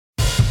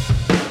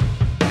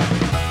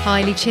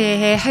Hi, Lucia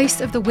here,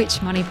 host of the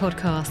Which Money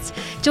podcast.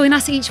 Join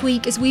us each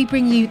week as we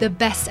bring you the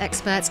best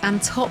experts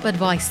and top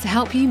advice to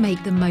help you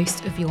make the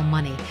most of your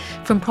money.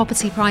 From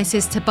property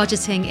prices to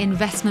budgeting,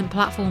 investment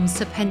platforms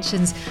to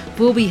pensions,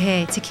 we'll be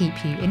here to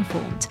keep you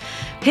informed.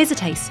 Here's a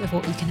taste of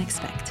what you can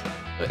expect.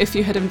 If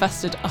you had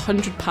invested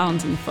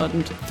 £100 in the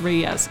fund 3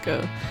 years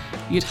ago,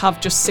 you'd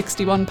have just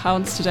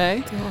 £61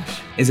 today.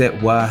 Gosh. Is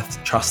it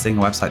worth trusting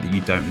a website that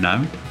you don't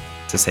know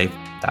to save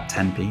that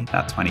 10p,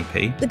 that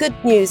 20p? The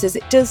good news is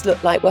it does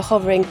look like we're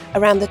hovering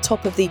around the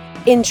top of the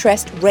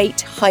interest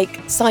rate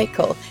hike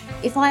cycle.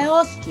 If I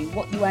asked you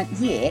what you earned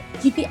here,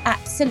 you'd be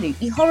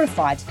absolutely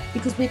horrified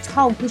because we're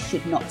told we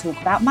should not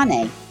talk about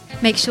money.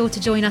 Make sure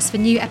to join us for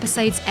new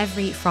episodes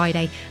every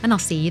Friday, and I'll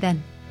see you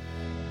then.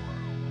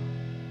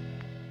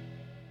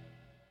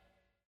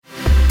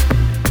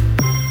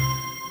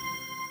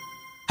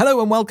 Hello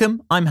and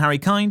welcome, I'm Harry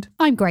Kind.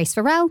 I'm Grace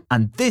Farrell.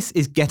 And this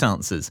is Get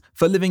Answers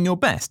for living your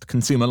best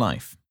consumer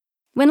life.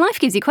 When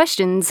life gives you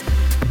questions,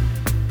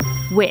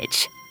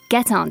 which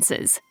Get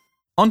Answers?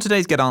 On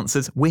today's Get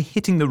Answers, we're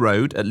hitting the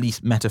road, at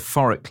least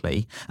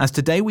metaphorically, as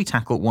today we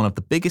tackle one of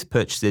the biggest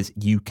purchases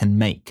you can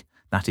make.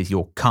 That is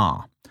your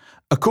car.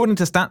 According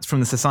to stats from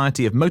the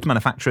Society of Motor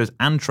Manufacturers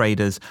and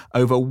Traders,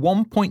 over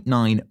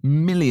 1.9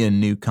 million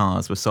new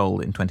cars were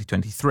sold in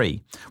 2023,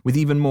 with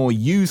even more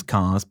used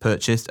cars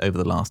purchased over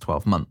the last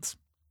 12 months.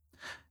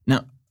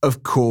 Now,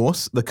 of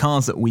course, the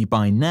cars that we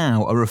buy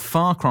now are a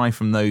far cry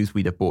from those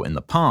we'd have bought in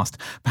the past,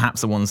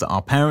 perhaps the ones that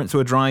our parents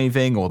were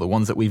driving or the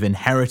ones that we've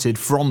inherited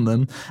from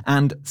them,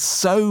 and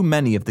so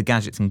many of the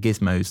gadgets and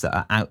gizmos that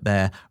are out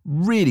there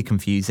really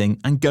confusing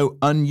and go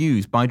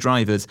unused by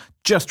drivers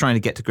just trying to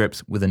get to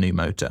grips with a new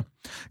motor.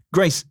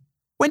 Grace,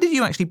 when did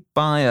you actually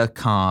buy a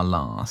car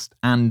last,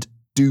 and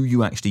do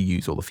you actually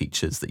use all the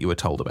features that you were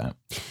told about?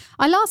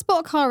 I last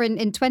bought a car in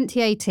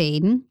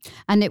 2018,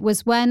 and it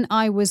was when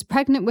I was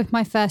pregnant with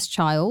my first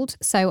child.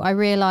 So I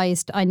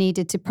realised I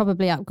needed to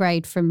probably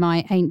upgrade from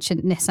my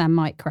ancient Nissan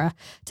Micra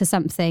to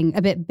something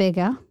a bit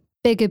bigger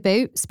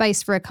boot,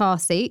 space for a car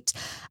seat.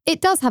 It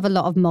does have a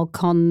lot of mod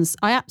cons.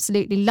 I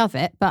absolutely love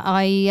it, but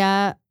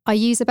I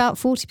use about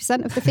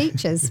 40% of the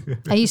features.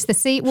 I use the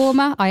seat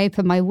warmer. I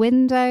open my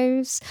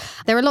windows.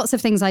 There are lots of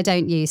things I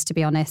don't use, to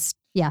be honest.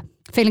 Yeah,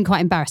 feeling quite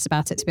embarrassed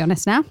about it, to be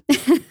honest now.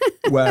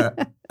 Where,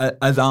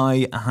 as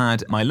I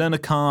had my learner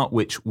car,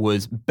 which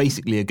was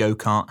basically a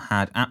go-kart,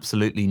 had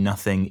absolutely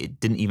nothing. It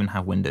didn't even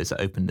have windows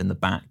that opened in the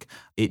back.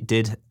 It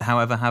did,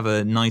 however, have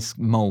a nice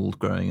mould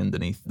growing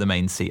underneath the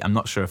main seat. I'm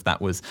not sure if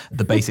that was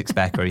the basic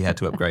spec or you had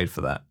to upgrade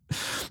for that.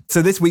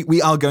 So this week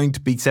we are going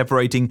to be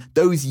separating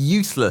those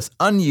useless,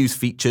 unused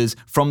features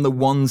from the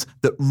ones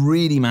that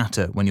really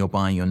matter when you're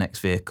buying your next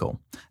vehicle.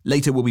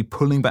 Later we'll be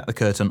pulling back the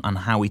curtain on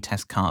how we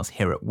test cars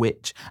here at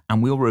Which,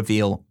 and we'll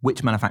reveal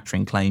which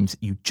manufacturing claims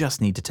you just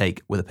need to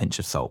take with a pinch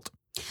of salt.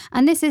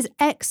 And this is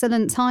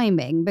excellent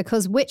timing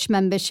because Which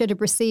members should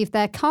have received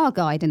their car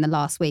guide in the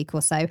last week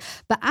or so.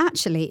 But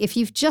actually, if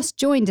you've just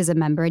joined as a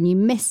member and you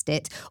missed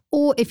it,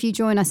 or if you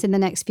join us in the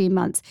next few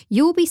months,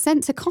 you'll be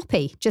sent a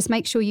copy. Just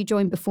make sure you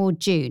join before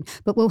June.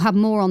 But we'll have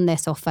more on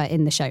this offer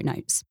in the show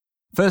notes.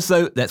 First,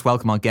 though, let's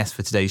welcome our guest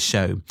for today's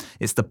show.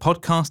 It's the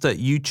podcaster,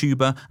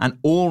 YouTuber, and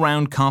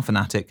all-round car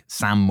fanatic,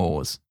 Sam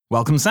Moores.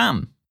 Welcome,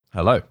 Sam.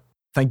 Hello.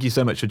 Thank you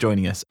so much for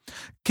joining us.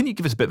 Can you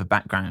give us a bit of a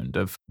background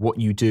of what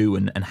you do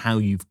and how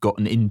you've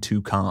gotten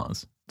into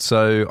cars?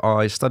 So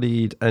I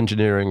studied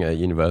engineering at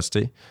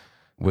university,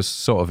 was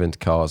sort of into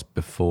cars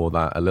before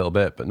that a little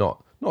bit, but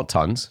not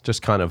tons,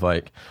 just kind of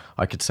like,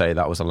 I could say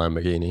that was a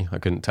Lamborghini. I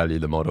couldn't tell you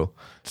the model.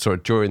 So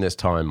during this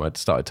time, I'd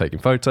started taking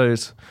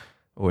photos,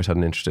 always had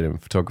an interest in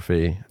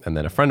photography. And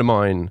then a friend of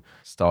mine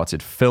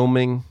started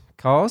filming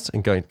cars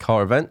and going to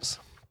car events.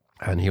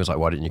 And he was like,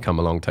 why didn't you come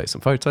along, take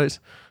some photos?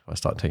 I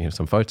started taking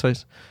some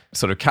photos,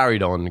 sort of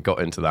carried on, got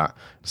into that.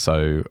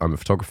 So I'm a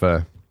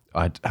photographer.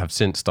 I have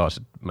since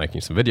started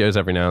making some videos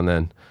every now and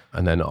then.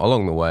 And then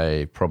along the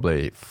way,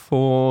 probably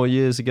 4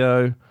 years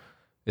ago,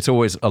 it's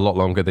always a lot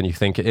longer than you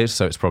think it is.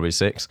 So it's probably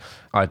 6.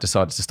 I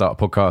decided to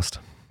start a podcast.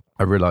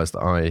 I realized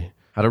that I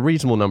had a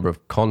reasonable number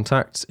of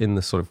contacts in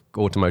the sort of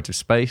automotive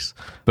space,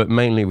 but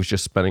mainly was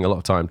just spending a lot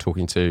of time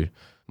talking to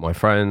my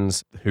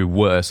friends who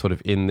were sort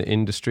of in the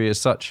industry as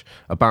such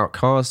about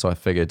cars. So I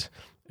figured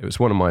it was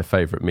one of my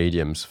favorite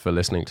mediums for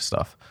listening to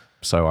stuff.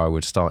 So I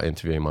would start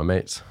interviewing my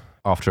mates.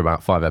 After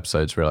about 5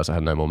 episodes, realized I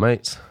had no more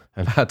mates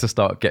and had to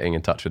start getting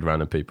in touch with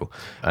random people.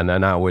 And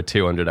then now we're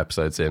 200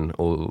 episodes in,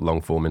 all long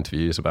form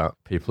interviews about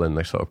people in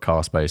the sort of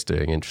car space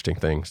doing interesting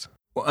things.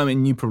 Well, I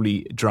mean, you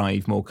probably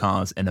drive more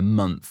cars in a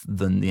month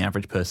than the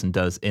average person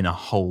does in a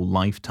whole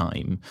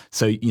lifetime.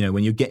 So, you know,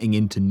 when you're getting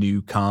into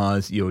new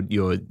cars,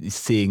 you're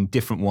seeing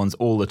different ones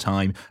all the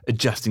time,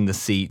 adjusting the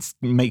seats,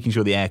 making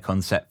sure the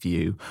aircon's set for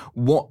you.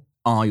 What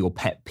are your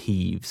pet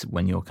peeves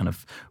when you're kind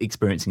of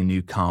experiencing a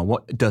new car?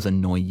 What does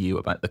annoy you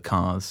about the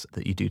cars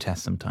that you do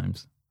test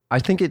sometimes? I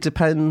think it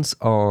depends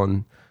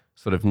on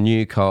sort of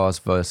new cars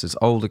versus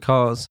older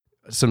cars.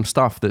 Some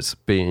stuff that's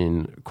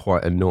been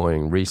quite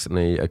annoying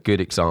recently, a good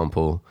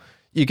example,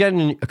 You get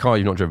in a car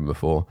you've not driven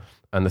before,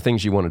 and the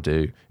things you want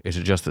to do is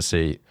adjust the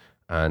seat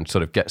and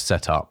sort of get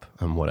set up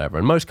and whatever.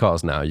 And most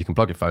cars now, you can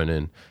plug your phone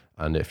in,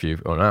 and if you're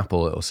on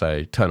Apple, it'll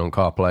say turn on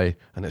CarPlay,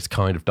 and it's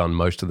kind of done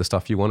most of the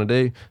stuff you want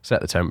to do,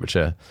 set the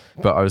temperature.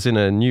 But I was in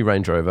a new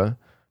Range Rover.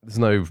 There's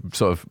no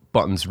sort of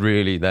buttons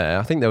really there.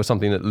 I think there was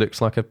something that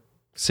looks like a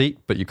seat,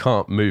 but you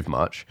can't move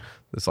much.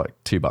 There's like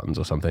 2 buttons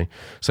or something.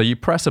 So you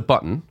press a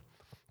button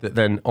that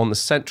then on the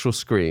central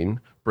screen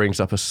brings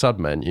up a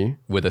sub-menu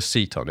with a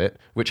seat on it,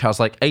 which has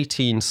like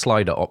 18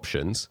 slider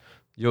options.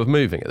 You're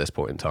moving at this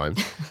point in time.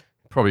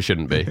 Probably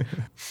shouldn't be.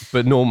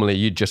 But normally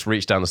you just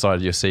reach down the side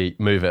of your seat,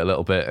 move it a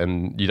little bit,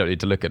 and you don't need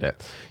to look at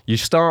it. You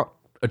start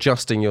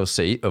adjusting your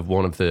seat of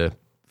one of the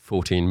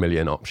 14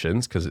 million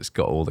options because it's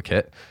got all the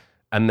kit.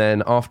 And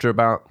then after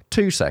about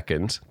 2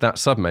 seconds, that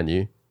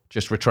sub-menu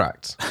just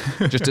retracts,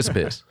 just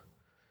disappears.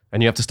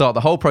 And you have to start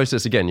the whole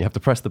process again. You have to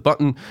press the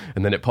button,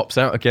 and then it pops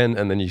out again,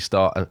 and then you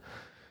start.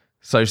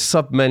 So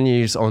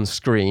sub-menus on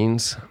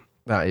screens,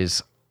 that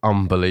is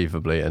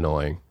unbelievably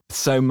annoying.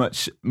 So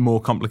much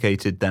more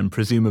complicated than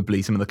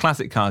presumably some of the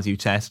classic cars you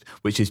test,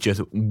 which is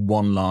just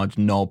one large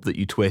knob that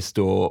you twist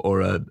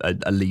or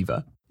a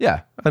lever.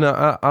 Yeah, and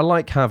I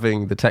like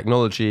having the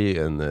technology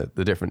and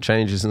the different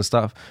changes and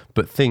stuff,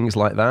 but things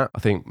like that, I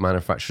think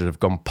manufacturers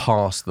have gone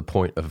past the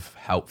point of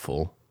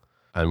helpful,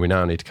 and we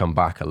now need to come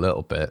back a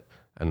little bit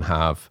and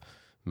have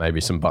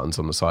maybe some buttons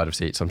on the side of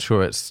seats. I'm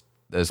sure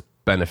there's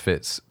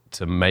benefits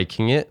to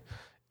making it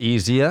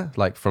easier,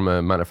 like from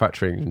a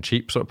manufacturing and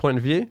cheap sort of point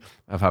of view,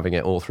 of having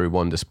it all through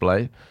one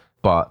display.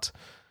 But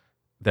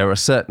there are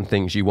certain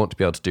things you want to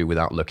be able to do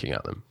without looking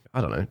at them. I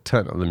don't know,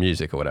 turn on the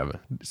music or whatever.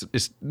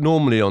 It's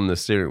normally on the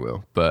steering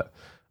wheel, but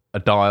a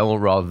dial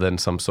rather than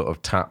some sort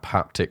of tap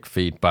haptic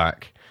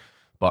feedback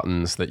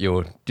buttons that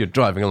you're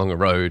driving along a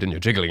road and you're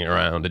jiggling it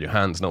around and your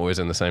hand's not always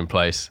in the same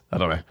place. I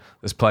don't know.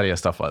 There's plenty of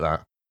stuff like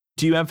that.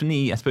 Do you have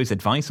any, I suppose,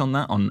 advice on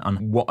that? On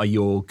what are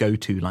your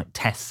go-to like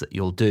tests that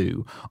you'll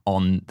do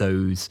on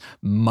those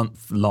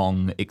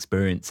month-long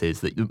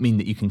experiences that mean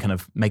that you can kind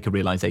of make a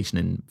realization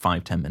in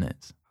 5-10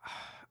 minutes?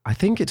 I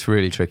think it's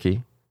really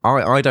tricky.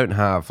 I don't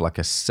have like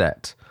a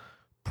set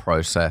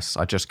process.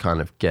 I just kind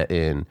of get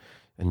in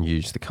and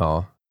use the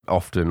car.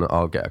 Often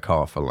I'll get a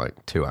car for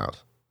like 2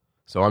 hours.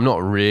 So I'm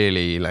not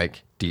really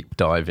like deep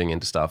diving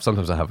into stuff.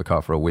 Sometimes I have a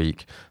car for a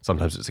week.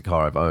 Sometimes it's a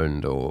car I've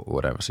owned or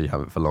whatever, so you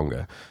have it for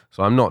longer.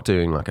 So I'm not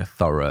doing like a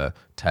thorough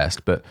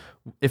test. But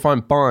if I'm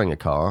buying a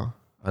car,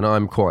 and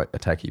I'm quite a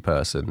techie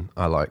person,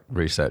 I like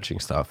researching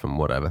stuff and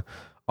whatever,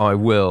 I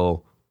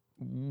will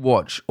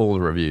watch all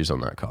the reviews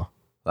on that car.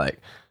 Like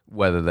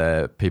whether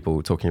they're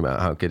people talking about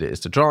how good it is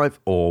to drive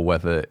or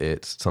whether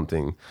it's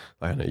something,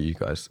 I know you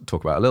guys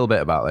talk about a little bit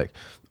about like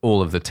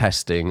all of the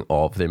testing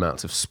of the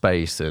amounts of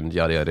space and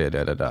yada, yada,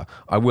 yada, yada.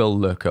 I will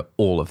look at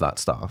all of that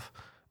stuff.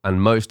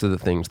 And most of the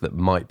things that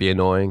might be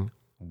annoying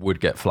would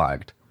get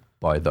flagged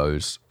by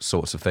those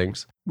sorts of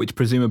things. Which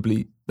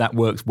presumably that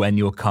works when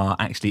your car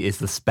actually is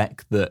the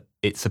spec that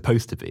it's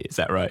supposed to be. Is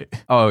that right?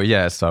 Oh,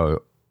 yeah.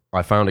 So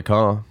I found a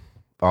car,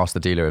 asked the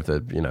dealer if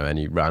there,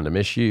 any random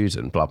issues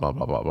and blah, blah,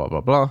 blah, blah, blah,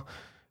 blah, blah.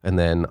 And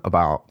then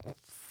about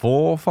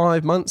 4 or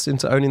 5 months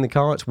into owning the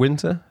car, it's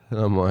winter. And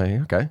I'm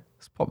like, okay,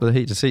 let's pop the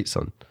heated seats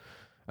on.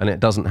 And it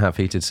doesn't have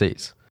heated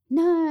seats.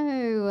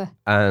 No.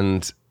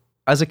 And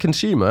as a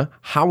consumer,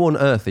 how on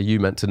earth are you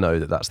meant to know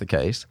that that's the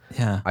case?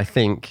 Yeah. I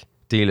think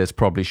dealers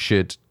probably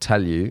should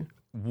tell you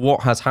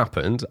what has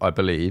happened, I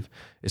believe,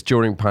 is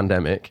during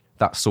pandemic,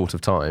 that sort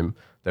of time,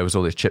 there was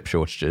all these chip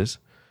shortages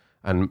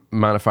and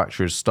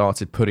manufacturers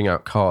started putting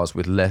out cars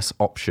with less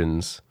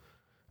options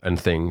and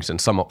things, and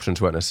some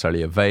options weren't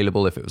necessarily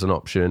available if it was an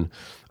option,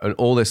 and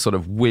all this sort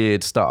of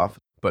weird stuff.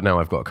 But now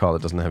I've got a car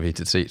that doesn't have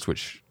heated seats,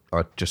 which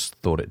I just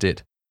thought it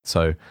did.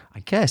 So I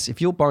guess if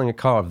you're buying a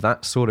car of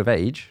that sort of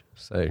age,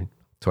 so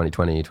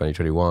 2020,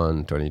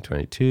 2021,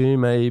 2022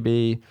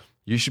 maybe,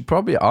 you should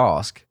probably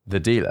ask the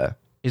dealer,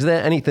 is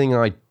there anything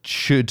I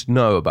should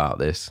know about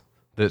this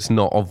that's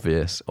not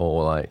obvious?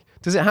 Or like,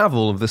 does it have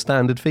all of the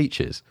standard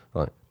features?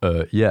 Like,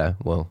 yeah,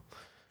 well,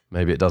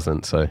 maybe it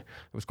doesn't. So it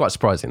was quite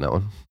surprising, that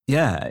one.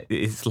 Yeah,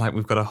 it's like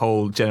we've got a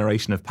whole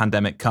generation of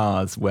pandemic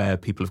cars where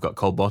people have got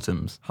cold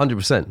bottoms.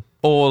 100%.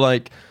 Or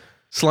like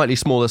slightly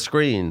smaller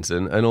screens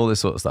and all this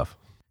sort of stuff.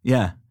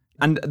 Yeah.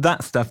 And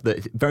that stuff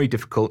that's very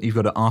difficult. You've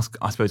got to ask,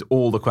 I suppose,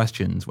 all the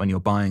questions when you're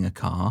buying a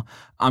car.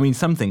 I mean,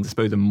 some things, I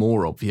suppose, are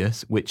more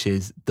obvious, which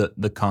is that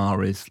the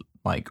car is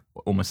like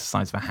almost the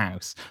size of a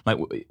house. Like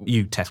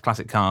you test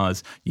classic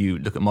cars, you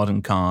look at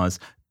modern cars.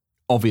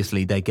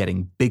 Obviously, they're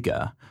getting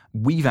bigger.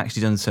 We've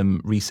actually done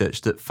some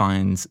research that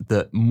finds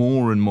that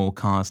more and more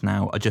cars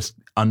now are just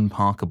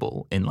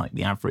unparkable in like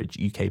the average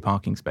UK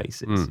parking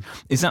spaces.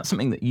 Is that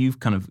something that you've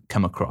kind of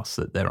come across,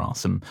 that there are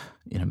some,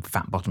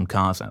 fat bottom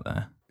cars out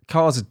there?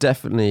 Cars are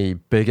definitely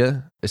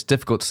bigger. It's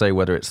difficult to say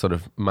whether it's sort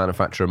of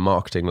manufacturer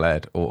marketing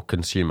led or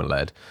consumer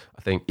led.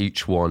 I think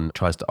each one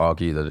tries to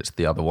argue that it's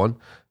the other one,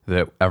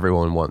 that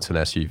everyone wants an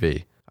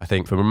SUV. I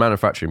think from a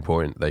manufacturing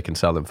point, they can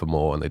sell them for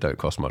more and they don't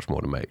cost much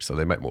more to make, so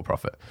they make more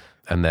profit.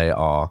 And they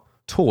are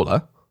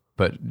taller,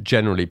 But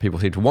generally, people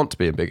seem to want to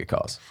be in bigger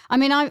cars. I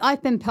mean,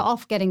 I've been put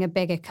off getting a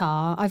bigger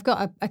car. I've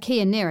got a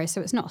Kia Niro,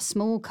 so it's not a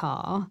small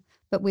car,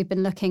 but we've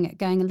been looking at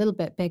going a little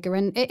bit bigger.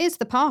 And it is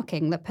the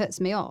parking that puts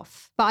me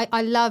off. But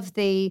I love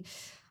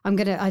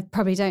I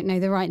probably don't know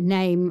the right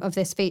name of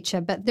this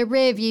feature, but the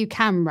rear view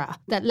camera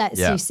that lets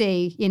you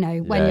see, when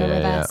you're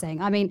reversing.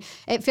 Yeah. I mean,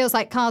 it feels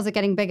like cars are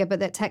getting bigger, but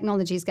that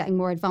technology is getting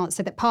more advanced,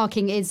 so that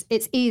parking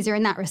it's easier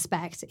in that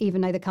respect,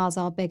 even though the cars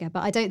are bigger.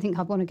 But I don't think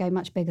I'd want to go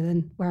much bigger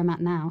than where I'm at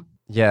now.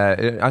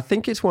 Yeah, I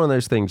think it's one of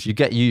those things you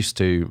get used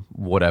to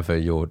whatever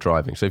you're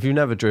driving. So if you've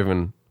never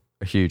driven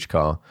a huge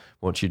car,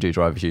 once you do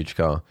drive a huge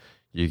car,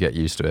 you get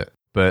used to it.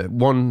 But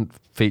one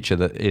feature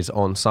that is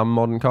on some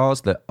modern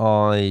cars that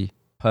I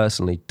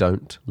personally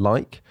don't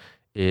like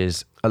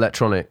is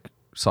electronic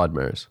side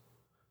mirrors.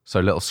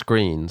 So little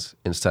screens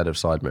instead of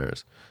side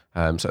mirrors.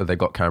 So they've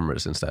got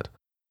cameras instead.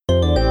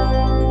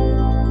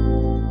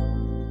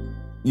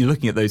 You're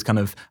looking at those kind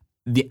of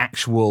the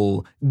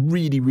actual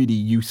really, really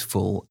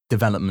useful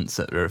developments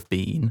that there have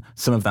been.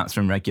 Some of that's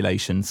from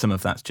regulation, some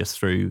of that's just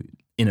through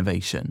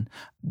innovation.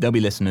 There'll be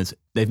listeners,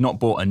 they've not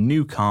bought a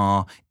new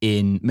car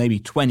in maybe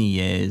 20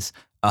 years,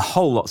 a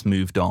whole lot's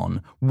moved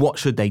on. What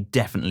should they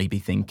definitely be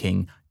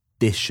thinking?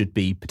 This should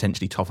be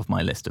potentially top of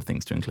my list of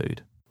things to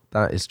include.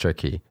 That is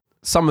tricky.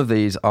 Some of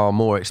these are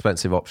more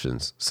expensive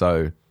options.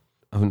 So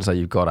I wouldn't say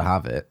you've got to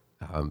have it.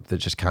 They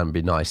just can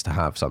be nice to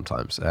have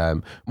sometimes.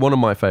 One of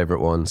my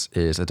favourite ones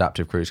is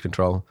adaptive cruise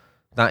control.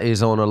 That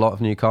is on a lot of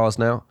new cars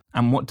now.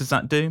 And what does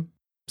that do?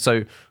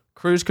 So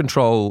cruise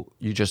control,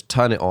 you just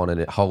turn it on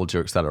and it holds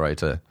your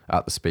accelerator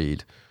at the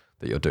speed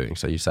that you're doing.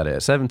 So you set it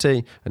at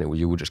 70 and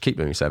you will just keep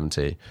doing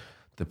 70.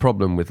 The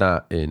problem with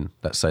that in,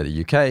 let's say,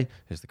 the UK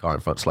is the car in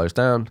front slows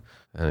down.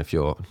 And if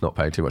you're not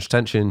paying too much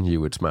attention,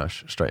 you would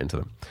smash straight into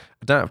them.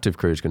 Adaptive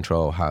cruise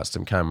control has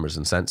some cameras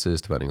and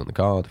sensors, depending on the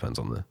car, depends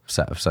on the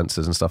set of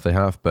sensors and stuff they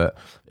have. But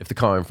if the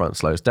car in front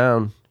slows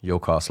down, your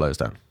car slows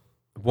down.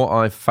 What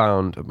I've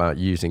found about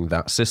using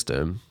that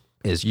system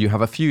is you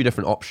have a few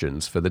different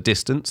options for the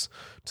distance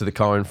to the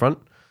car in front.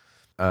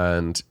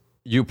 And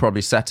you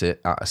probably set it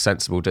at a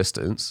sensible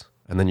distance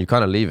and then you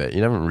kind of leave it.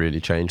 You haven't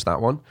really changed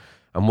that one.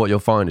 And what you'll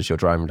find is you're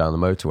driving down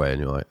the motorway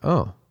and you're like,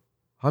 oh,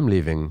 I'm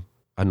leaving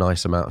a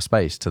nice amount of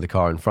space to the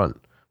car in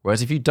front.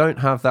 Whereas if you don't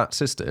have that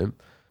system,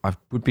 I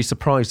would be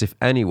surprised if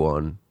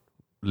anyone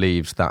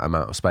leaves that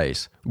amount of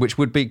space, which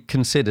would be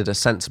considered a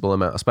sensible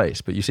amount of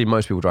space. But you see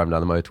most people driving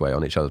down the motorway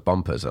on each other's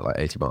bumpers at like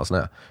 80 miles an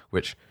hour,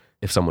 which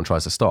if someone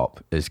tries to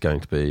stop is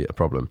going to be a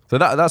problem. So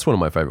that's one of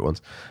my favorite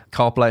ones.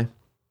 CarPlay.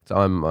 So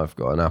I've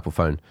got an Apple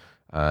phone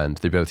and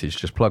the ability to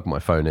just plug my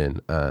phone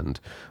in and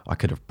I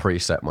could have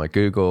preset my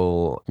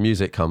Google,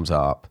 music comes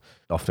up.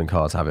 Often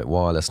cars have it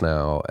wireless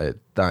now.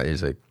 That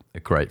is a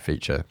great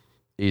feature.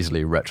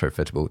 Easily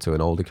retrofittable to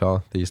an older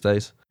car these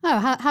days. Oh,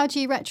 how do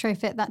you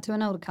retrofit that to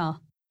an older car?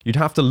 You'd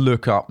have to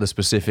look up the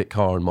specific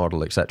car and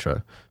model,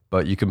 etc.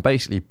 But you can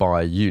basically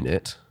buy a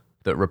unit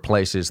that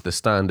replaces the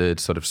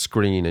standard sort of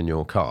screen in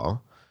your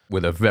car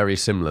with a very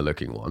similar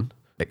looking one,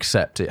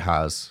 except it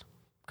has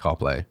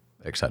CarPlay,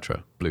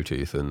 etc.,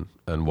 Bluetooth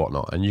and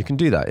whatnot. And you can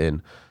do that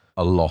in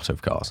a lot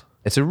of cars.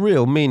 It's a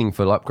real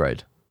meaningful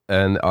upgrade.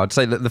 And I'd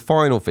say that the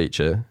final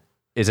feature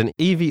is an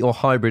EV or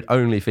hybrid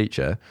only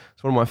feature.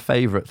 It's one of my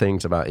favorite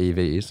things about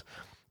EVs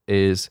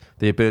is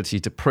the ability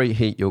to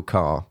preheat your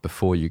car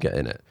before you get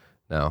in it.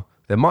 Now,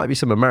 there might be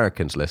some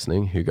Americans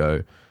listening who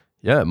go,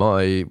 yeah,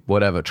 my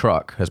whatever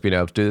truck has been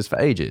able to do this for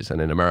ages.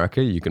 And in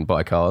America, you can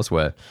buy cars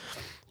where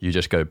you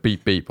just go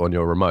beep, beep on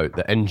your remote,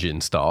 the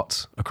engine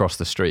starts across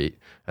the street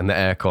and the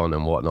aircon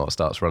and whatnot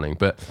starts running.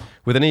 But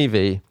with an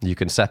EV, you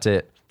can set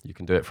it, you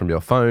can do it from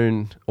your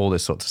phone, all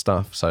this sort of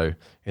stuff. So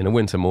in a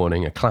winter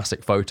morning, a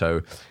classic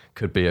photo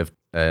could be of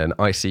an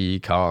ICE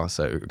car,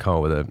 so a car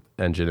with an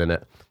engine in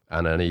it,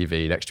 and an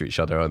EV next to each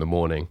other in the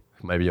morning,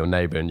 maybe your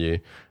neighbor and you,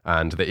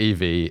 and the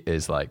EV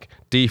is like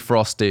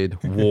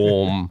defrosted,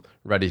 warm,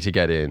 ready to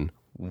get in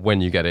when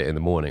you get it in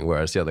the morning,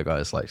 whereas the other guy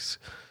is like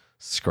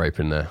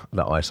scraping the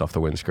ice off the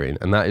windscreen.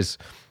 And that is,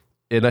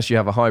 unless you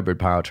have a hybrid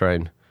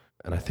powertrain,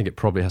 and I think it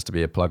probably has to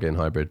be a plug-in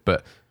hybrid,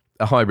 but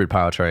a hybrid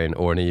powertrain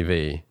or an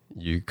EV,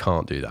 you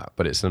can't do that.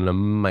 But it's an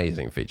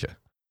amazing feature.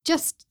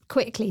 Just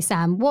quickly,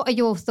 Sam, what are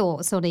your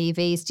thoughts on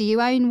EVs? Do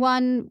you own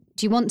one?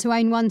 Do you want to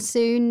own one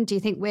soon? Do you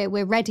think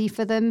we're ready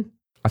for them?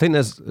 I think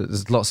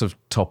there's lots of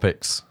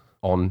topics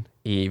on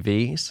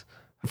EVs.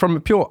 From a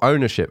pure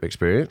ownership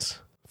experience,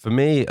 for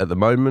me at the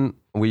moment,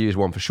 we use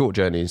one for short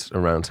journeys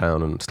around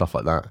town and stuff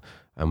like that.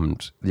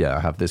 And yeah, I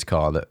have this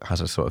car that has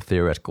a sort of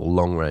theoretical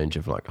long range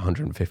of like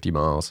 150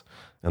 miles.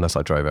 Unless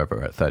I drove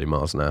everywhere at 30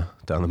 miles an hour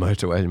down the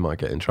motorway, you might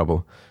get in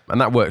trouble. And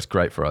that works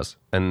great for us.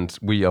 And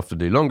we often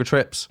do longer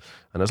trips.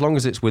 And as long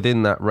as it's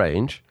within that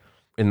range,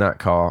 in that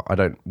car, I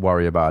don't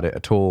worry about it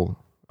at all.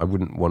 I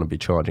wouldn't want to be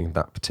charging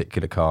that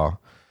particular car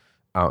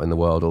out in the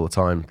world all the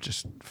time.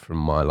 Just from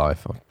my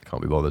life, I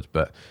can't be bothered.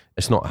 But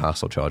it's not a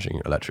hassle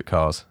charging electric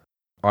cars.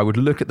 I would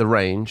look at the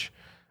range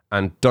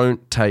and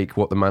don't take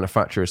what the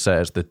manufacturer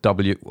says. It's not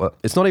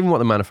even what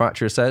the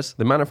manufacturer says.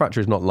 The manufacturer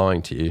is not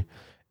lying to you.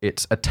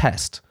 It's a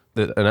test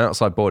that an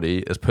outside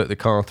body has put the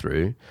car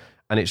through,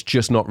 and it's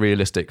just not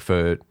realistic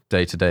for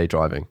day-to-day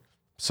driving.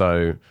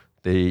 So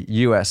the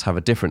US have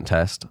a different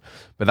test,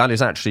 but that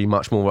is actually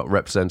much more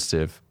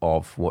representative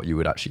of what you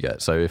would actually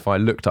get. So if I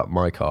looked up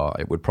my car,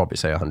 it would probably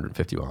say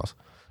 150 miles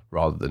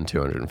rather than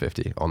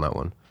 250 on that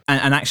one.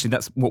 And actually,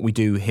 that's what we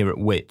do here at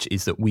Which,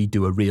 is that we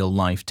do a real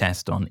life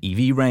test on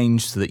EV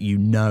range so that you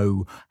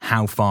know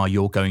how far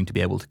you're going to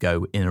be able to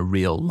go in a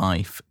real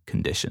life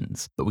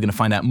conditions. But we're going to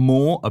find out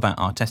more about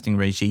our testing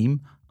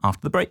regime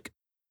after the break.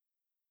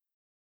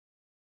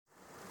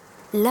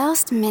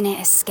 Last minute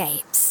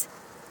escapes.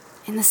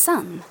 In the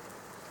sun.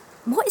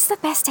 What is the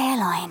best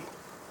airline?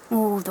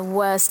 Or the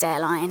worst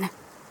airline?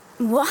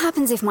 What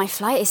happens if my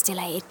flight is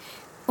delayed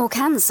or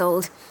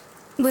cancelled?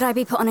 Would I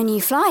be put on a new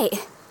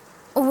flight?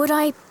 Or would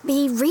I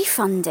be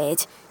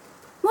refunded?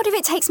 What if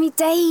it takes me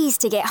days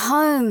to get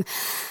home?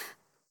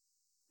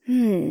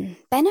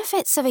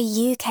 Benefits of a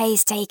UK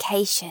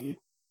staycation.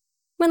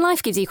 When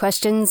life gives you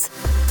questions,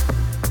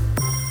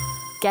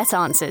 get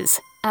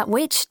answers at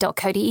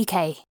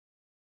which.co.uk.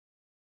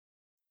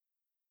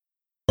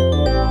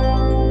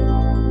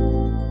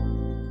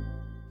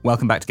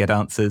 Welcome back to Get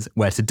Answers,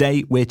 where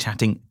today we're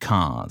chatting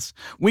cars.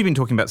 We've been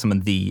talking about some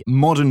of the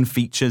modern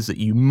features that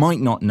you might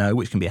not know,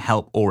 which can be a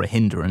help or a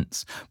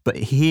hindrance. But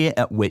here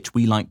at Which,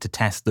 we like to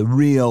test the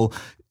real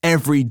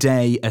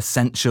everyday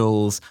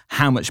essentials.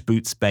 How much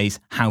boot space?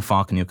 How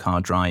far can your car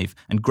drive?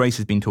 And Grace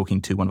has been talking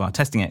to one of our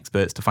testing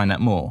experts to find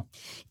out more.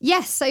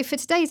 Yes, so for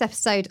today's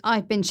episode,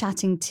 I've been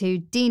chatting to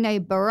Dino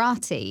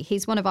Barati.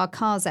 He's one of our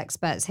cars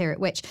experts here at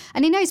Which,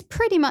 and he knows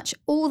pretty much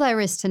all there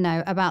is to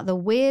know about the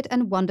weird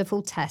and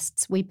wonderful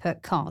tests we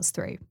put cars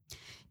through.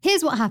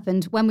 Here's what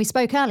happened when we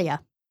spoke earlier.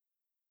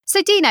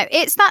 So Dino,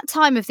 it's that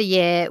time of the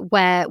year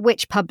where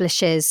Which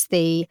publishes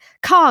the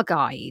car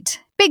guide.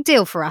 Big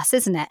deal for us,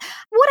 isn't it?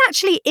 What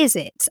actually is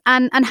it,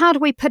 and how do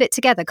we put it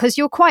together? Because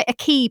you're quite a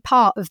key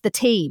part of the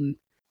team.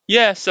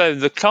 Yeah, so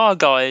the car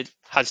guide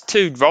has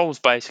two roles,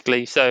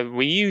 basically. So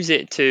we use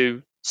it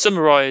to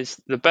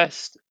summarise the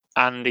best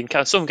and, in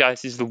some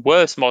cases, the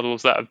worst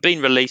models that have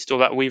been released or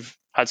that we've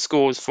had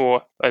scores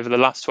for over the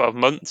last 12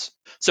 months.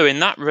 So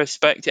in that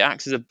respect, it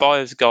acts as a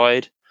buyer's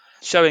guide,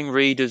 showing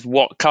readers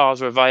what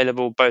cars are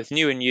available, both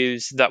new and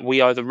used, that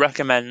we either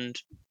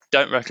recommend,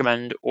 don't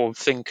recommend, or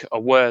think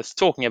are worth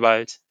talking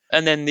about.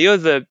 And then the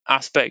other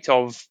aspect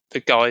of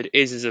the guide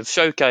is as a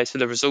showcase for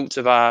the results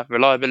of our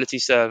reliability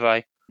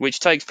survey, which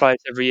takes place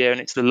every year,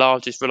 and it's the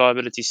largest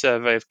reliability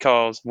survey of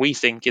cars, we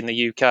think, in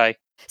the UK.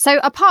 So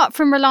apart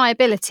from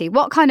reliability,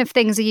 what kind of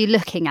things are you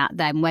looking at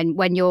then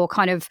when you're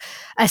kind of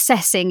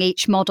assessing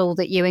each model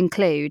that you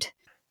include?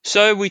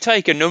 So we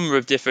take a number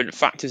of different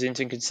factors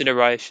into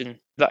consideration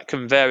that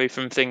can vary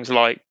from things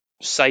like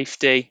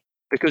safety.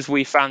 Because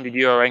we founded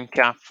Euro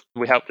NCAP,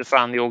 we helped to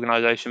found the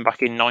organisation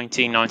back in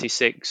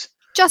 1996.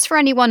 Just for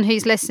anyone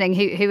who's listening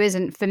who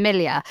isn't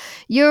familiar,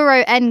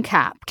 Euro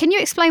NCAP, can you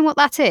explain what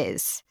that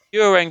is?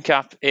 Euro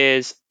NCAP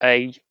is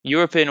a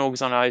European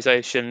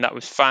organisation that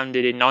was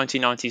founded in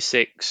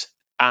 1996,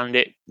 and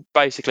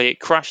it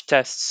crash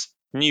tests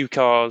new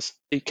cars.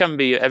 It can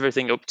be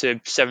everything up to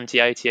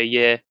 70, 80 a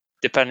year,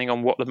 depending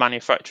on what the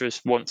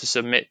manufacturers want to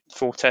submit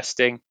for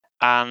testing.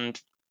 And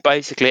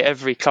basically,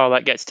 every car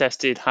that gets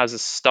tested has a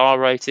star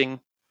rating.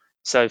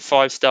 So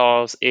 5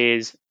 stars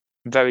is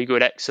very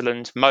good,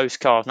 excellent. Most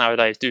cars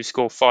nowadays do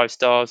score 5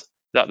 stars.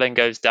 That then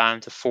goes down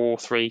to 4,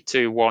 3,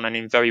 2, 1, and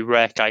in very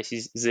rare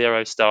cases,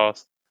 0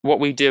 stars. What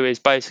we do is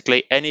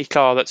basically any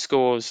car that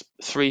scores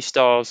 3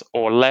 stars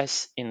or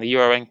less in the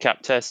Euro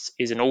NCAP tests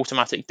is an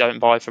automatic don't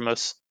buy from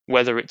us,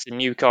 whether it's a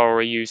new car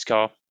or a used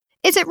car.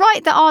 Is it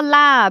right that our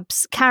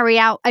labs carry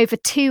out over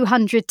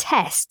 200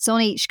 tests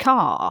on each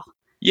car?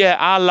 Yeah,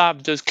 our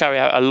lab does carry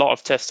out a lot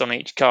of tests on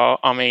each car.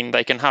 I mean,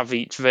 they can have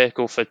each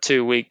vehicle for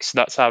 2 weeks.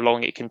 That's how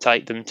long it can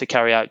take them to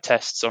carry out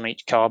tests on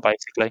each car,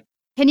 basically.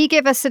 Can you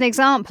give us an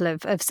example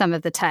of some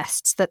of the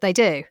tests that they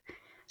do?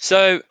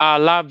 So our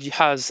lab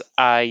has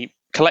a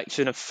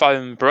collection of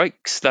foam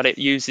bricks that it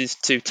uses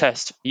to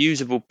test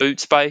usable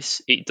boot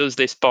space. It does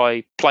this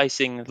by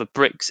placing the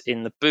bricks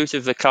in the boot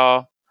of the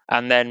car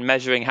and then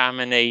measuring how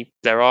many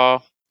there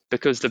are.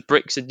 Because the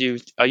bricks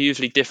are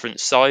usually different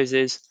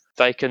sizes,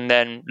 they can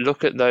then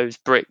look at those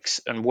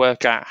bricks and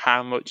work out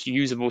how much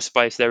usable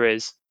space there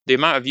is. The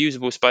amount of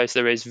usable space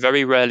there is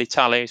very rarely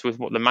tallies with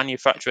what the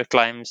manufacturer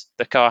claims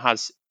the car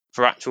has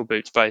for actual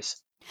boot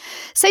space.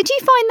 So do you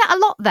find that a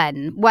lot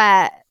then,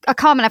 where a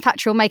car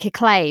manufacturer will make a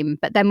claim,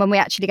 but then when we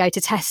actually go to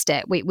test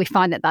it, we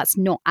find that that's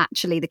not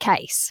actually the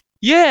case?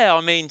 Yeah, I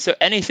mean, so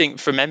anything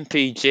from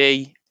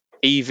MPG,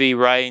 EV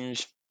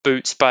range,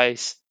 boot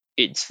space,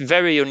 it's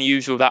very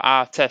unusual that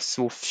our tests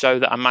will show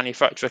that a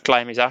manufacturer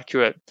claim is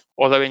accurate.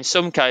 Although in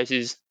some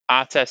cases,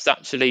 our tests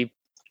actually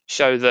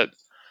show that,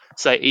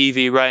 say,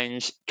 EV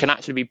range can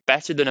actually be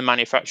better than a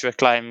manufacturer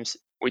claims,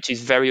 which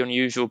is very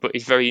unusual, but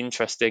is very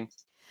interesting.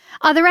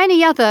 Are there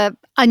any other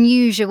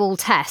unusual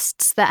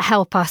tests that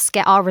help us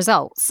get our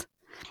results?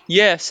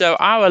 Yeah, so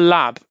our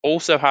lab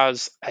also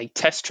has a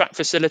test track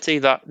facility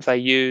that they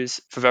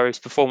use for various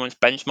performance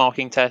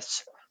benchmarking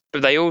tests.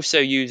 but they also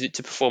use it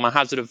to perform a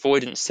hazard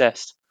avoidance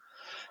test.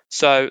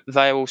 So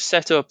they will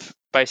set up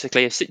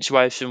basically a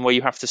situation where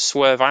you have to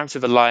swerve out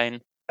of a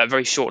lane at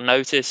very short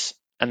notice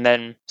and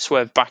then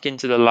swerve back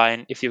into the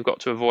lane if you've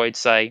got to avoid,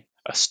 say,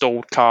 a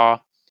stalled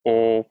car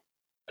or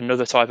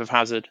another type of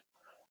hazard.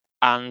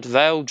 And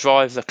they'll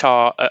drive the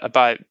car at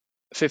about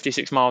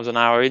 56 miles an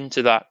hour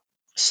into that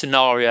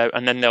scenario,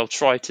 and then they'll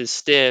try to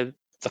steer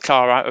the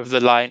car out of the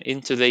lane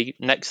into the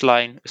next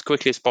lane as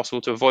quickly as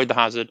possible to avoid the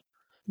hazard.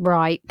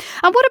 Right.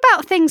 And what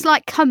about things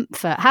like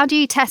comfort? How do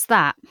you test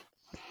that?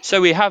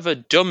 So we have a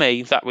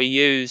dummy that we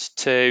use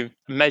to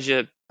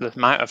measure the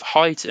amount of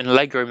height and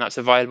legroom that's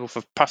available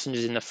for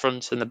passengers in the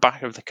front and the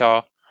back of the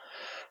car.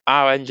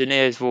 Our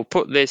engineers will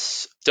put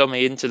this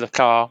dummy into the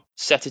car,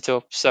 set it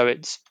up so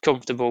it's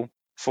comfortable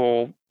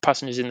for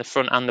passengers in the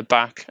front and the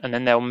back, and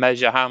then they'll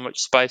measure how much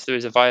space there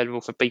is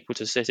available for people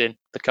to sit in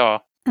the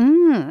car.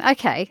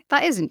 Okay,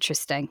 that is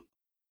interesting.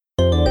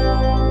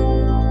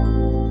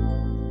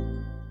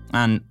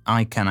 And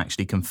I can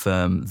actually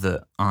confirm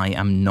that I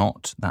am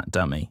not that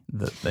dummy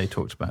that they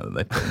talked about that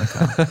they put in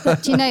the car.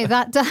 Do you know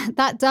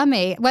that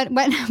dummy?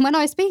 When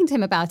I was speaking to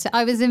him about it,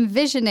 I was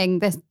envisioning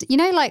this. You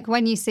know, like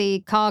when you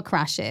see car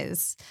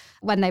crashes,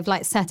 when they've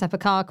like set up a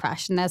car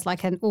crash and there's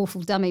like an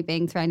awful dummy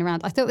being thrown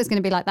around. I thought it was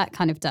going to be like that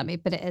kind of dummy,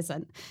 but it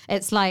isn't.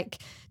 It's like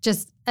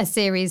just a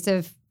series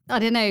of, I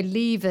don't know,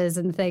 levers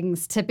and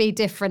things to be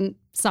different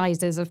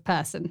sizes of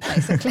person,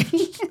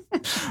 basically.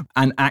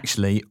 And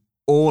actually,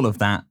 all of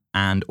that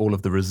and all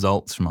of the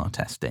results from our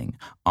testing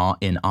are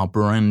in our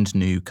brand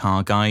new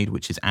car guide,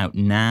 which is out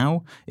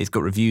now. It's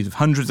got reviews of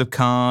hundreds of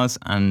cars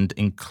and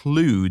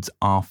includes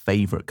our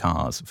favourite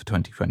cars for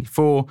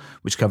 2024,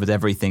 which covers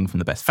everything from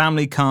the best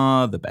family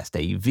car, the best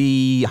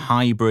AV,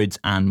 hybrids,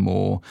 and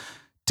more.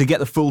 To get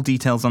the full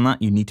details on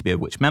that, you need to be a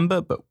Which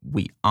member, but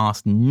we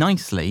asked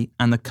nicely,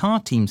 and the car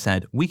team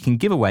said we can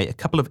give away a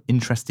couple of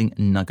interesting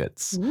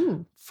nuggets.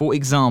 Ooh. For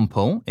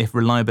example, if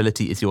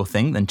reliability is your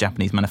thing, then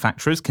Japanese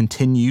manufacturers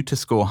continue to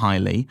score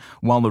highly,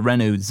 while the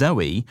Renault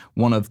Zoe,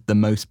 one of the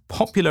most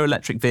popular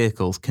electric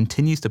vehicles,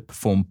 continues to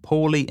perform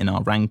poorly in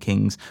our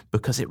rankings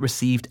because it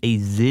received a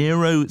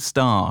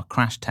 0-star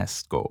crash test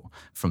score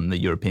from the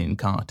European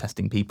car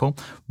testing people.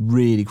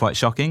 Really quite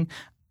shocking.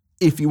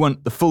 If you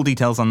want the full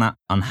details on that,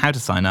 on how to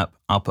sign up,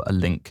 I'll put a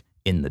link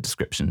in the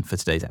description for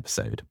today's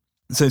episode.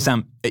 So,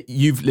 Sam,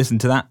 you've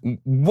listened to that.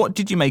 What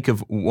did you make of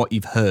what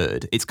you've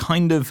heard? It's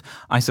kind of,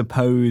 I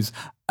suppose,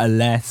 a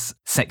less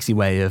sexy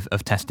way of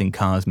testing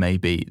cars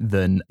maybe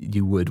than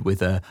you would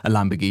with a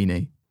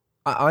Lamborghini.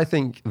 I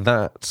think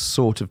that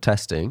sort of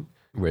testing,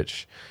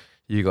 which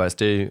you guys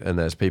do and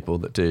there's people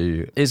that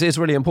do, is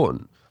really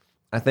important.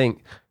 I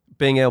think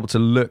being able to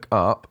look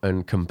up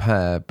and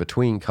compare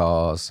between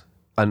cars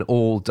and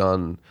all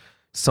done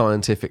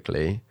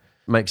scientifically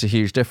makes a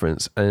huge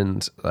difference.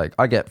 And like,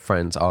 I get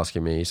friends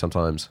asking me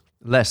sometimes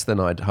less than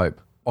I'd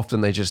hope.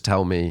 Often they just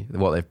tell me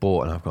what they've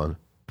bought and I've gone,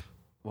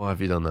 why have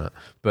you done that?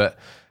 But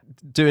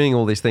doing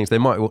all these things, they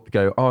might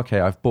go, oh, okay,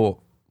 I've bought,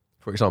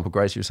 for example,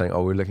 Grace, you were saying,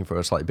 oh, we're looking for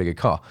a slightly bigger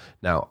car.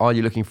 Now, are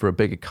you looking for a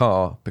bigger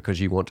car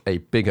because you want a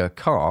bigger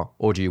car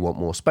or do you want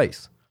more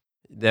space?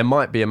 There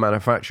might be a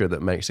manufacturer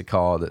that makes a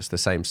car that's the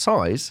same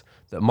size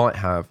that might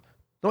have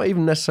not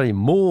even necessarily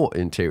more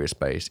interior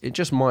space. It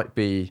just might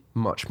be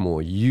much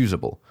more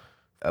usable.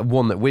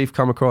 One that we've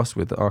come across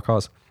with our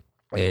cars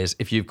is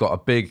if you've got a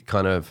big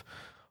kind of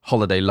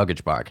holiday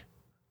luggage bag.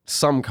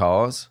 Some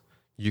cars,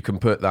 you can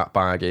put that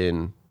bag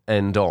in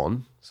end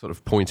on, sort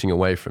of pointing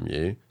away from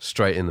you,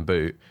 straight in the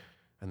boot,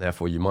 and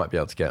therefore you might be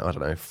able to get,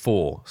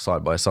 4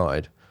 side by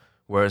side.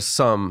 Whereas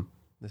some,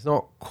 it's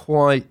not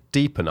quite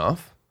deep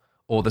enough,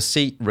 or the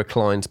seat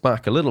reclines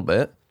back a little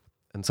bit,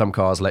 and some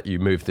cars let you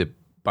move the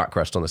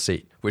backrest on the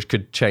seat, which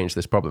could change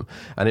this problem.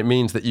 And it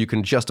means that you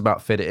can just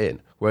about fit it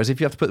in. Whereas if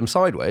you have to put them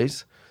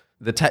sideways,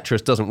 the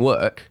Tetris doesn't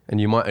work and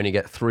you might only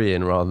get 3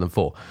 in rather than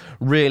 4.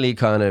 Really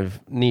kind of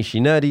niche-y,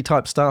 nerdy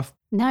type stuff.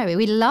 No,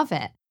 we love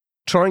it.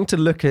 Trying to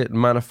look at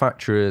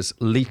manufacturers'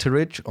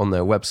 literage on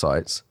their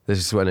websites, this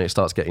is when it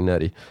starts getting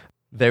nerdy.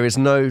 There is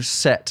no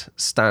set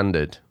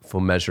standard for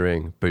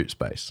measuring boot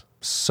space.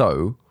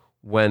 So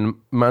when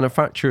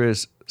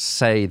manufacturers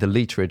say the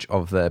literage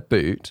of their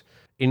boot,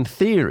 in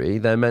theory,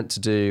 they're meant to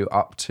do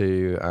up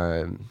to,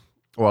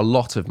 or a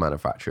lot of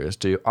manufacturers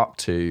do up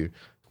to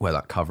where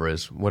that cover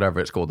is, whatever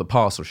it's called, the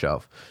parcel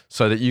shelf,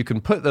 so that you can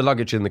put the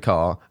luggage in the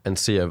car and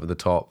see over the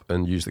top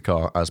and use the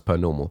car as per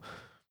normal.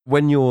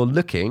 When you're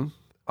looking,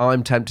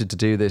 I'm tempted to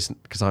do this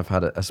because I've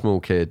had a small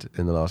kid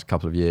in the last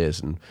couple of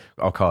years and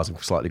our cars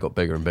have slightly got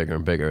bigger and bigger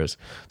and bigger as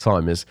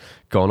time has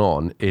gone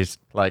on, is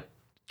like,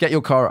 get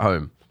your car at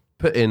home,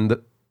 put in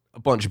a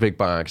bunch of big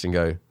bags and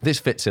go, this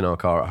fits in our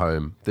car at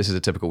home. This is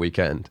a typical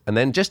weekend. And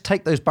then just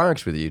take those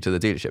bags with you to the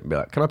dealership and be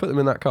like, can I put them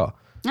in that car?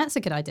 That's a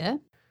good idea.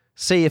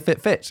 See if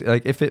it fits.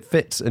 Like if it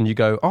fits and you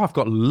go, oh, I've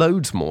got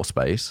loads more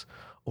space,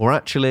 or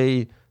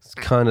actually it's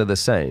kind of the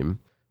same,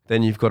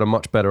 then you've got a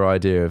much better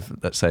idea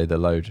of, let's say, the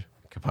load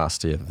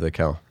capacity of the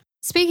car.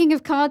 Speaking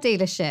of car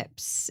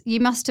dealerships, you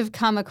must have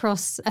come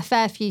across a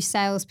fair few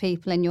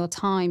salespeople in your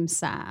time,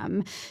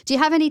 Sam. Do you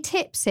have any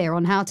tips here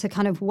on how to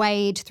kind of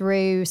wade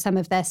through some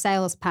of their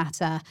sales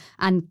patter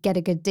and get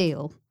a good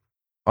deal?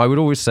 I would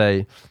always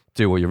say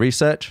do all your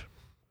research.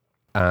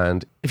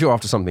 And if you're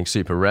after something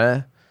super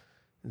rare,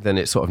 then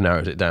it sort of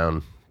narrows it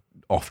down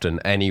often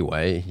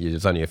anyway.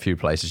 There's only a few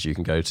places you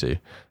can go to.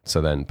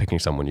 So then picking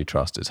someone you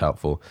trust is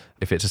helpful.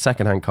 If it's a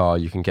secondhand car,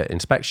 you can get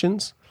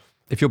inspections.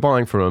 If you're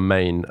buying from a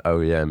main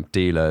OEM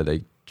dealer,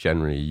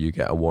 you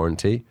get a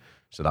warranty.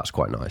 So that's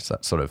quite nice.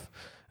 That sort of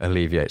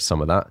alleviates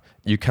some of that.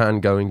 You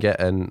can go and get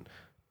an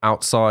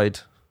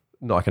outside,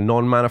 like a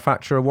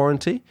non-manufacturer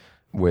warranty,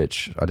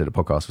 which I did a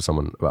podcast with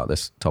someone about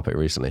this topic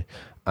recently.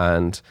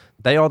 And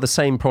they are the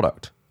same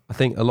product. I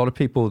think a lot of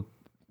people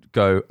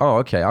go, oh,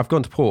 okay, I've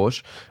gone to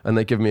Porsche and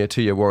they give me a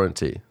 2-year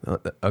warranty.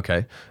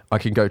 Okay, I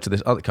can go to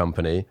this other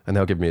company and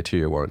they'll give me a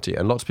 2-year warranty.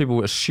 And lots of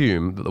people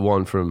assume that the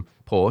one from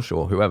Porsche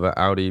or whoever,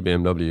 Audi,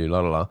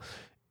 BMW,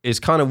 is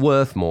kind of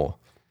worth more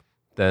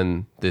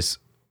than this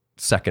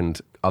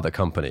second other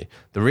company.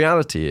 The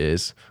reality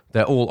is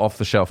they're all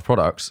off-the-shelf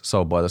products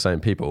sold by the same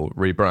people,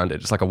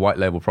 rebranded. It's like a white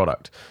label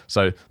product.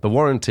 So the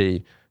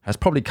warranty has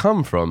probably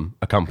come from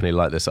a company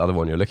like this other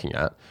one you're looking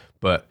at,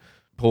 but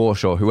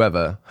Porsche or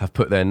whoever have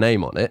put their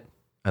name on it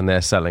and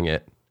they're selling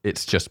it.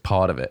 It's just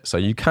part of it. So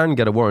you can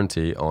get a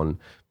warranty on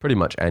pretty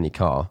much any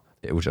car.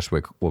 It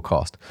will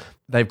cost.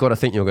 They've got to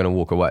think you're going to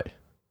walk away.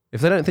 If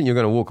they don't think you're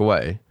going to walk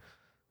away,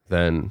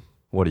 then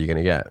what are you going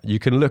to get? You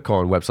can look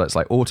on websites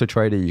like Auto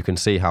Trader. You can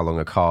see how long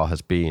a car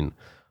has been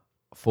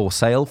for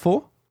sale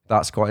for.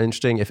 That's quite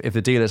interesting. If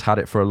the dealer's had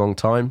it for a long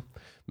time,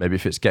 maybe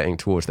if it's getting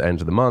towards the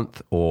end of the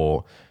month,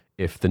 or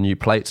if the new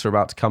plates are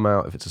about to come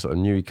out, if it's a sort of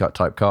new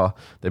type car,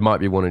 they might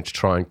be wanting to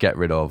try and get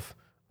rid of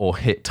or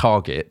hit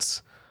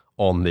targets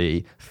on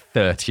the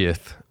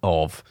 30th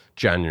of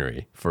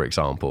January, for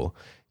example.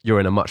 You're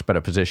in a much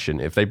better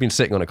position. If they've been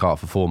sitting on a car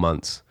for 4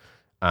 months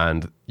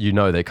and you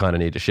know they kind of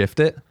need to shift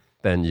it,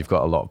 then you've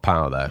got a lot of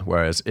power there.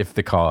 Whereas if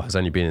the car has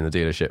only been in the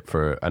dealership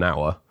for an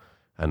hour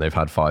and they've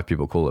had 5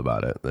 people call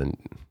about it, then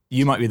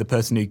you might be the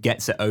person who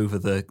gets it over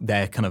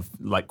their kind of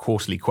like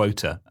quarterly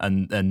quota,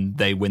 and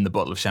they win the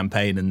bottle of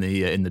champagne in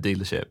the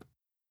dealership.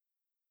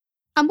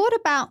 And what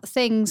about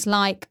things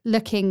like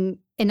looking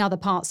in other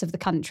parts of the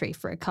country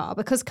for a car?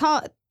 Because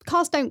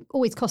cars don't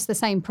always cost the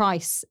same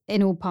price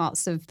in all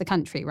parts of the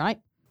country,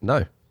 right?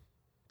 No,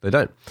 they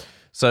don't.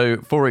 So,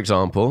 for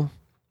example,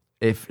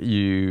 if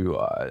you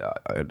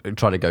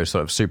try to go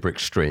sort of super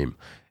extreme,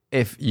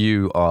 if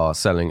you are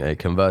selling a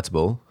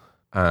convertible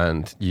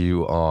and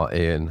you are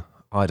in,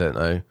 I don't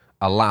know,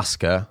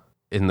 Alaska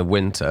in the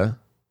winter,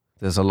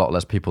 there's a lot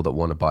less people that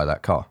want to buy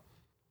that car.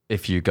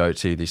 If you go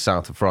to the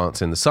south of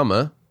France in the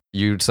summer,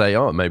 you'd say,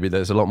 oh, maybe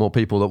there's a lot more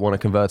people that want a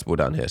convertible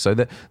down here. So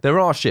there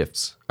are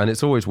shifts, and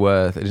it's always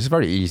it's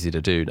very easy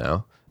to do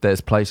now.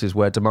 There's places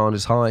where demand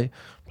is high,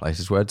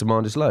 places where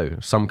demand is low.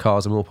 Some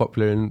cars are more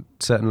popular in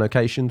certain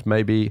locations.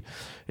 Maybe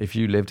if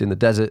you lived in the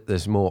desert,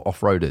 there's more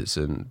off-roaders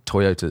and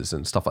Toyotas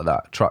and stuff like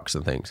that, trucks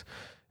and things.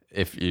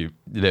 If you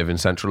live in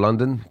central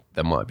London,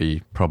 there might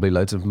be probably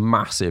loads of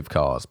massive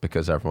cars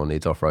because everyone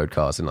needs off-road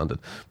cars in London.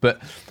 But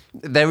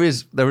there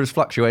is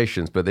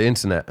fluctuations, but the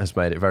internet has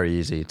made it very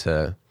easy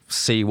to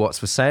see what's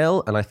for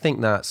sale. And I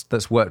think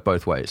that's worked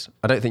both ways.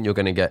 I don't think you're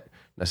going to get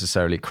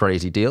necessarily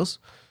crazy deals,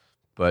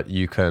 but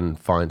you can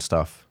find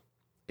stuff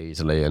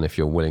easily. And if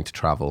you're willing to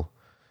travel,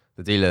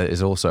 the dealer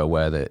is also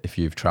aware that if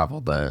you've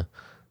traveled there,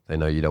 they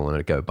know you don't want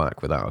to go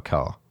back without a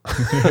car.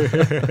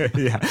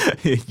 Yeah,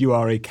 you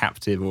are a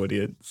captive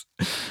audience.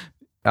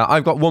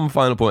 I've got one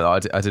final point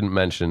that I didn't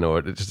mention,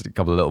 or just a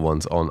couple of little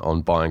ones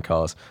on buying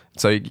cars.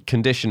 So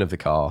condition of the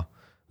car,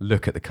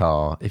 look at the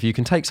car. If you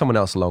can take someone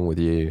else along with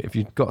you, if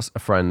you've got a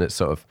friend that's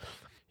sort of,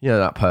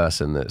 that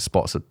person that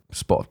spots a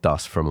spot of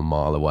dust from a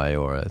mile away,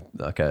 or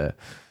a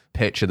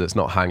picture that's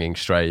not hanging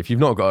straight. If you've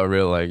not got a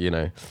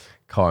real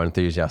car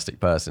enthusiastic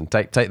person,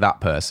 take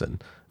that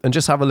person and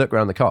just have a look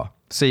around the car.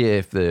 See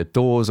if the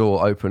doors all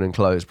open and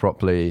close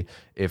properly,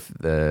 if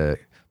the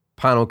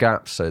panel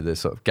gaps, so the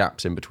sort of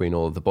gaps in between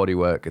all of the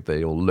bodywork, if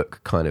they all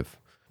look kind of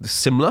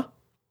similar.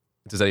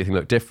 Does anything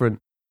look different?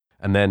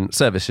 And then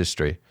service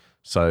history.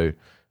 So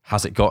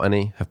has it got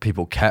any? Have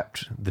people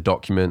kept the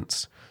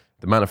documents?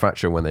 The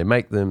manufacturer, when they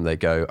make them, they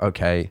go,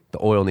 okay,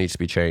 the oil needs to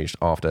be changed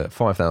after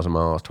 5,000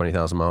 miles,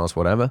 20,000 miles,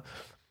 whatever.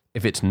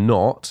 If it's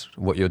not,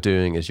 what you're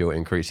doing is you're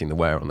increasing the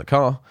wear on the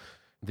car.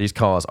 These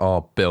cars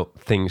are built,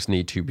 things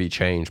need to be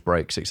changed,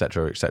 brakes,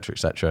 etc., etc.,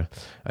 etc.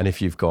 And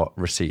if you've got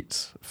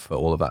receipts for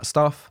all of that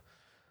stuff,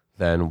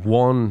 then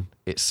one,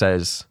 it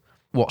says,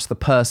 what's the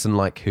person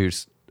like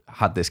who's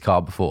had this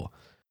car before?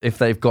 If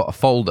they've got a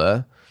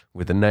folder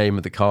with the name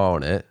of the car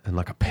on it and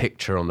like a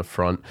picture on the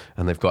front,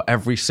 and they've got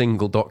every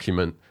single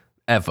document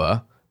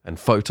ever and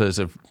photos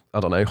of, I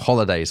don't know,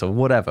 holidays or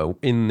whatever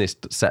in this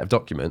set of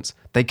documents,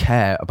 they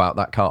care about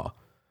that car.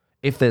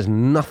 If there's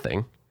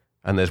nothing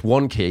and there's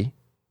one key,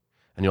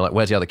 and you're like,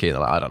 where's the other key? And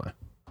they're like, I don't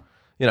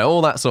know.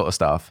 All that sort of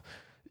stuff.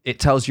 It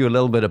tells you a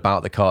little bit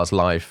about the car's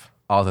life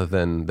other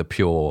than the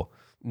pure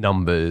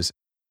numbers.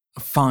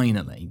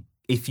 Finally,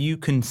 if you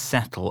can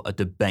settle a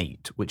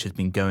debate which has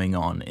been going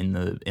on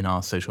in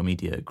our social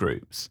media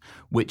groups,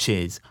 which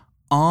is,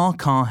 are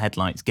car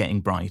headlights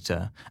getting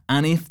brighter?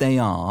 And if they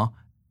are,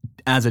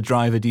 as a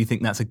driver, do you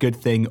think that's a good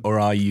thing, or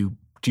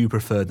do you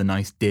prefer the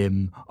nice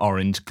dim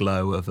orange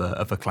glow of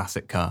a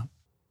classic car?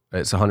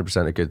 It's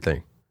 100% a good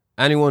thing.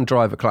 Anyone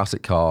drive a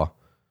classic car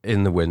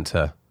in the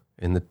winter,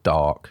 in the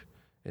dark,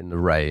 in the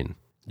rain,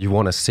 you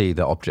want to see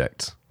the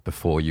objects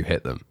before you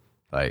hit them.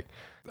 Like,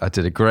 I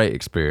did a great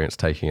experience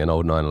taking an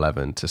old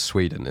 911 to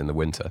Sweden in the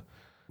winter,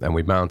 and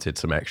we mounted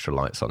some extra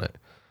lights on it.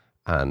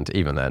 And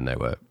even then, they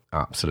were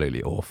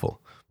absolutely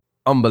awful.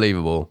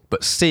 Unbelievable.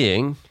 But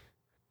seeing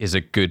is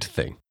a good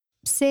thing.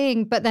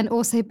 Seeing, but then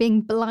also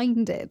being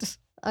blinded.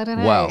 I don't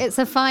know. Well, it's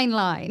a fine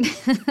line.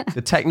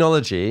 The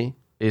technology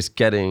is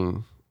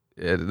getting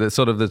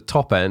the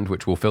top end,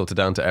 which will filter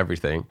down to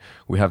everything.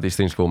 We have these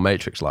things called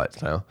matrix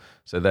lights now.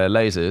 So they're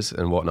lasers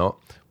and whatnot.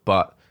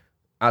 But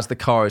as the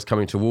car is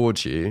coming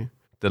towards you,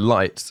 the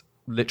lights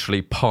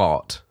literally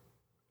part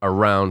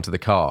around the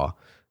car.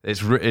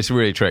 It's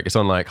really tricky. It's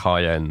on like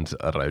high-end,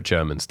 I don't know,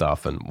 German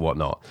stuff and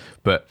whatnot.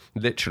 But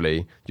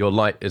literally, your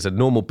light is a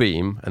normal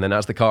beam, and then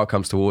as the car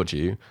comes towards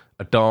you,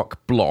 a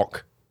dark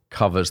block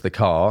covers the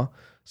car,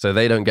 so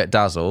they don't get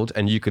dazzled,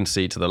 and you can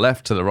see to the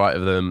left, to the right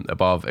of them,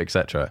 above,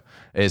 etc.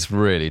 It's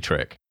really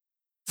trick.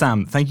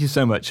 Sam, thank you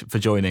so much for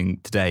joining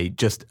today.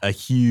 Just a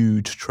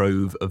huge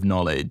trove of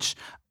knowledge.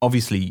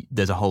 Obviously,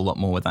 there's a whole lot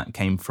more where that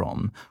came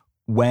from.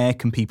 Where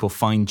can people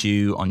find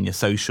you on your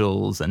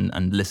socials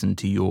and listen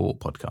to your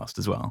podcast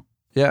as well?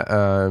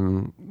 Yeah,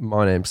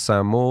 my name's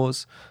Sam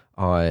Moores.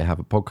 I have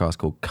a podcast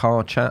called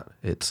Car Chat.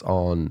 It's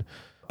on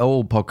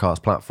all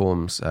podcast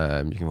platforms.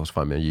 You can also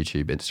find me on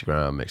YouTube,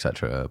 Instagram,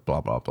 etc.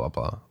 Blah, blah, blah,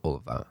 blah. All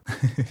of that.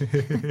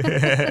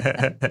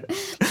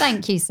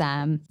 Thank you,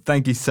 Sam.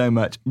 Thank you so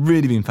much.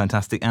 Really been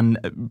fantastic. And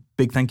a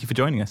big thank you for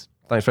joining us.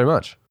 Thanks very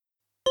much.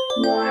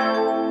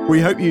 We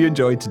hope you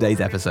enjoyed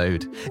today's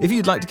episode. If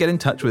you'd like to get in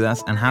touch with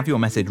us and have your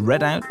message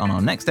read out on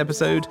our next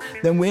episode,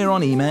 then we're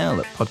on email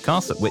at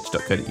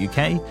podcasts@which.co.uk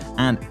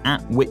and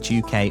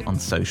 @whichuk on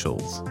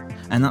socials.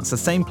 And that's the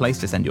same place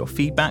to send your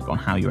feedback on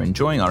how you're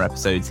enjoying our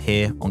episodes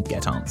here on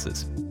Get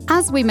Answers.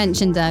 As we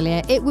mentioned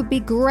earlier, it would be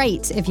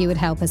great if you would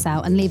help us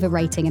out and leave a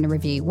rating and a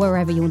review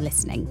wherever you're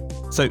listening.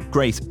 So,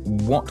 Grace,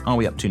 what are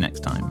we up to next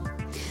time?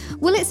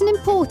 Well, it's an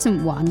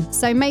important one,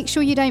 so make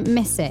sure you don't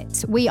miss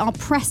it. We are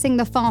pressing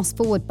the fast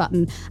forward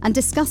button and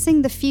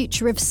discussing the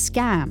future of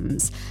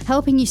scams,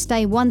 helping you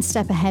stay one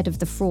step ahead of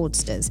the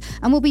fraudsters.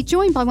 And we'll be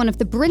joined by one of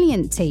the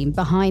brilliant team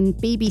behind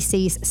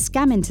BBC's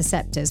Scam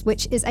Interceptors,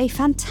 which is a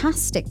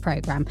fantastic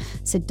programme,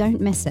 so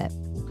don't miss it.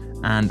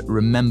 And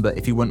remember,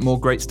 if you want more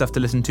great stuff to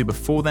listen to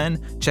before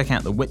then, check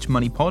out the Which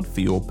Money Pod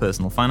for your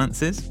personal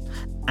finances.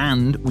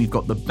 And we've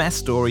got the best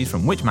stories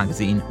from Which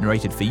Magazine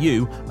narrated for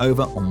you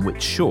over on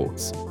Which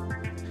Shorts.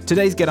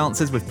 Today's Get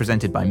Answers was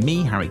presented by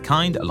me, Harry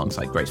Kind,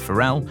 alongside Grace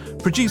Farrell,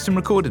 produced and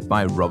recorded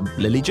by Rob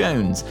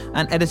Lilly-Jones,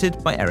 and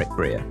edited by Eric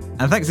Breer.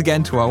 And thanks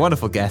again to our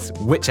wonderful guests,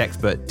 Which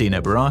expert Dino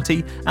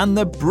Barati and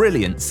the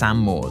brilliant Sam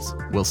Moores.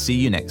 We'll see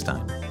you next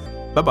time.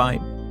 Bye-bye.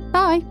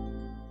 Bye.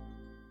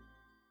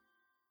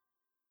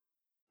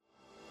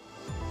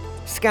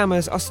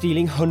 Scammers are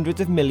stealing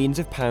hundreds of millions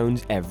of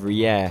pounds every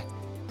year.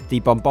 They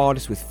bombard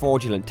us with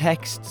fraudulent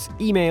texts,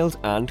 emails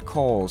and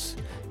calls.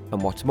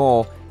 And what's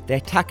more, their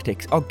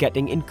tactics are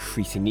getting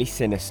increasingly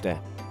sinister.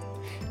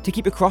 To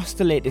keep across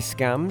the latest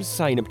scams,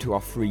 sign up to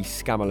our free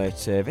Scam Alert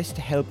service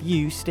to help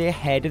you stay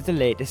ahead of the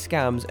latest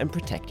scams and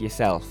protect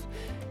yourself.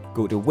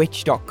 Go to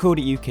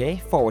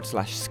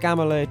which.co.uk/Scam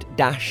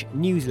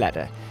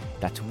Alert-newsletter.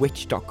 That's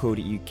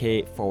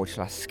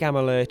which.co.uk/Scam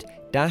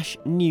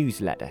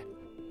Alert-newsletter.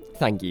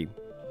 Thank you.